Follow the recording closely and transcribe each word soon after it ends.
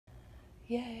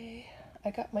Yay, I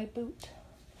got my boot.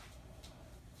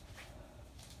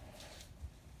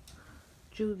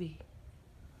 Joovy.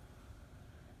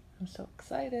 I'm so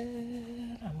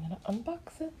excited. I'm gonna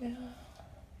unbox it now.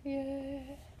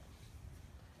 Yay.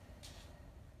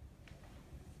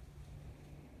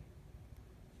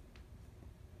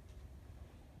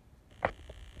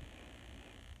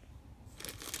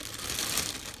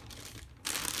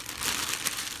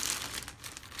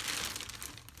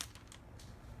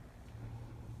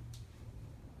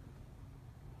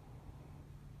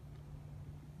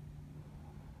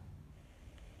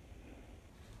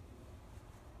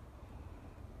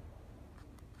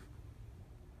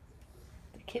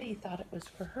 Kitty thought it was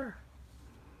for her.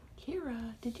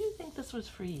 Kira, did you think this was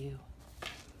for you?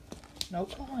 No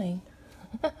clawing.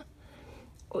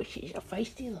 Oh, she's a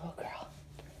feisty little girl.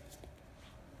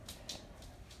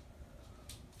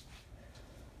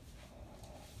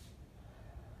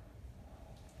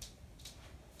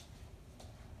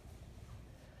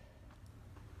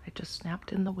 I just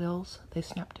snapped in the wheels. They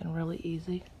snapped in really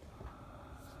easy.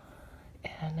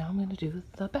 And now I'm going to do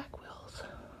the back wheels.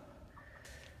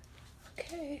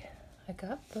 Okay, I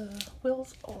got the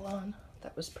wheels all on.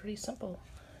 That was pretty simple.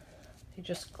 You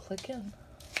just click in.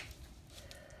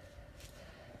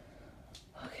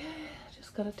 Okay,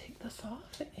 just gotta take this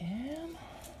off and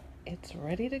it's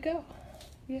ready to go.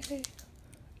 Yay,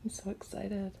 I'm so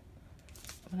excited.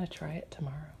 I'm gonna try it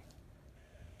tomorrow.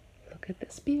 Look at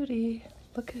this beauty.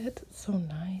 Look at it, it's so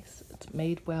nice. It's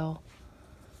made well.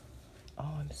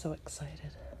 Oh, I'm so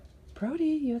excited. Brody,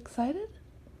 you excited?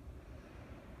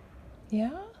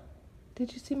 Yeah?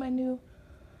 Did you see my new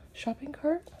shopping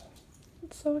cart?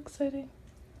 It's so exciting.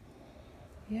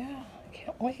 Yeah, I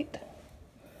can't wait.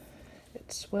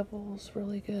 It swivels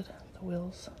really good. The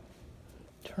wheels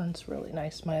turns really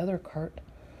nice. My other cart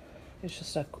is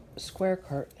just a square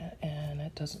cart and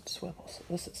it doesn't swivel. So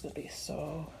this is going to be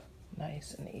so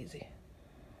nice and easy.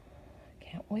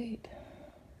 Can't wait.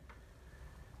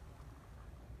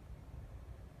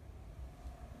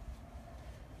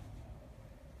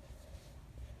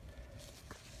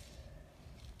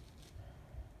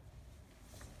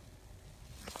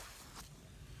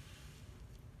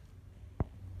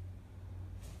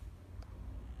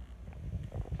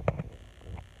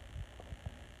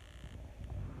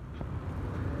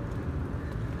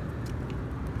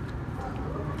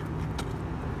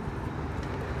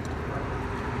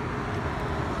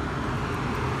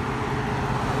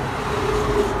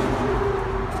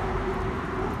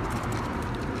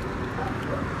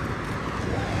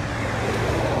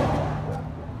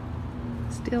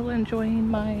 Still enjoying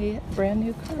my brand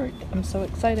new cart. I'm so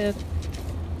excited.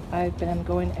 I've been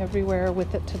going everywhere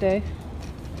with it today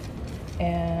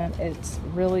and it's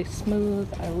really smooth.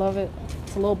 I love it.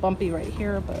 It's a little bumpy right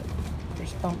here, but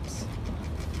there's bumps,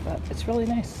 but it's really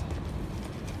nice.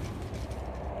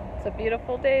 It's a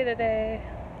beautiful day today.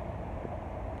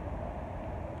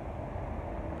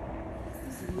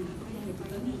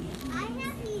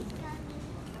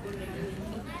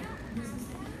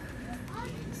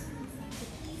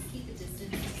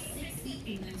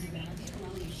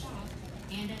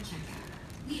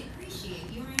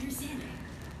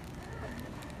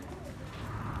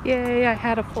 Yay, I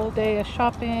had a full day of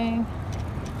shopping.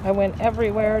 I went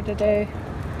everywhere today.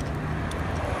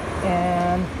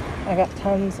 And I got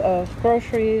tons of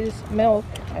groceries, milk.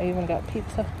 I even got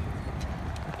pizza.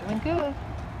 I'm doing good.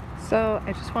 So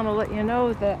I just want to let you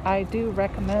know that I do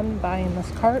recommend buying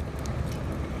this cart.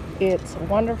 It's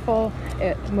wonderful.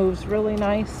 It moves really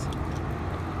nice.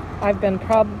 I've been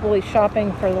probably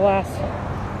shopping for the last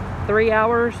 3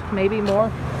 hours, maybe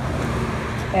more.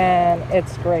 And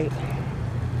it's great.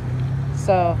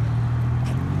 So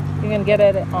you can get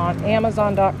it on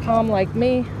Amazon.com like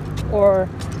me, or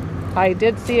I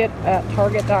did see it at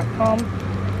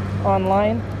Target.com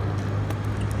online.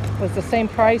 It was the same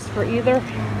price for either.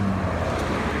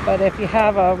 But if you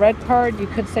have a red card, you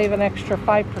could save an extra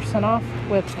 5% off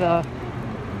with the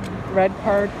red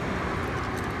card.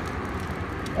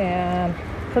 And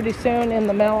pretty soon in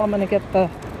the mail, I'm going to get the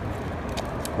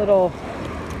little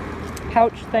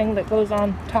pouch thing that goes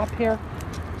on top here,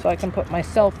 so I can put my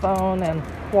cell phone and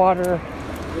water,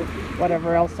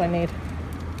 whatever else I need.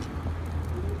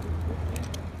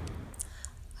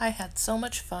 I had so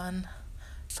much fun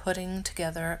putting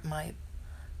together my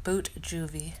boot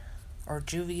Joovy, or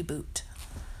Joovy boot.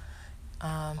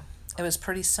 It was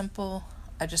pretty simple.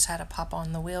 I just had to pop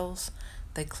on the wheels.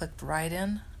 They clicked right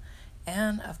in.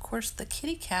 And of course the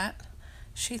kitty cat,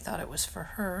 she thought it was for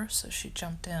her, so she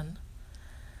jumped in.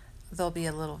 There'll be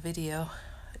a little video.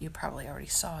 You probably already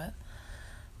saw it.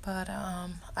 But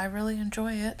I really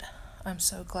enjoy it. I'm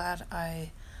so glad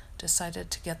I decided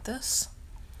to get this.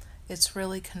 It's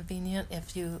really convenient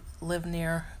if you live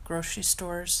near grocery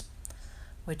stores,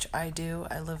 which I do.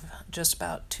 I live just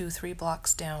about 2-3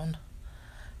 blocks down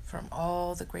from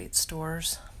all the great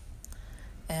stores.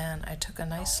 And I took a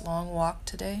nice long walk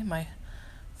today, my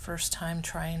first time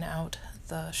trying out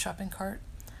the shopping cart,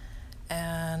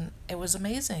 and it was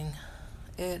amazing.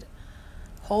 It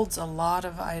holds a lot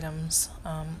of items.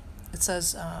 It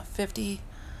says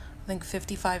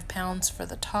 55 pounds for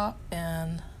the top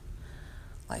and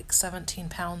like 17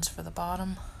 pounds for the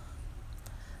bottom.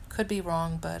 Could be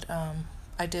wrong, but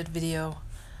I did video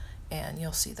and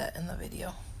you'll see that in the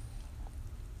video.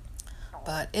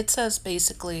 But it says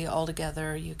basically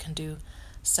altogether you can do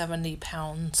 70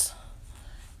 pounds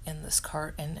in this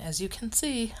cart, and as you can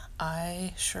see,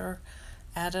 I sure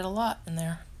added a lot in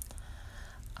there.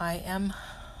 I am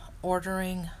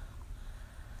ordering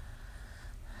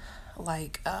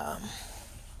like the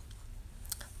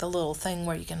little thing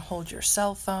where you can hold your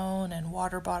cell phone and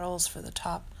water bottles for the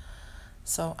top,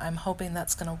 so I'm hoping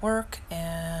that's going to work,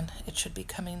 and it should be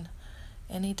coming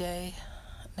any day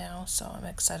now, so I'm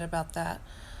excited about that.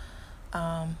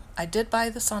 I did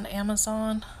buy this on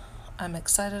Amazon. I'm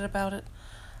excited about it.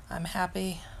 I'm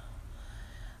happy.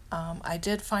 I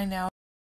did find out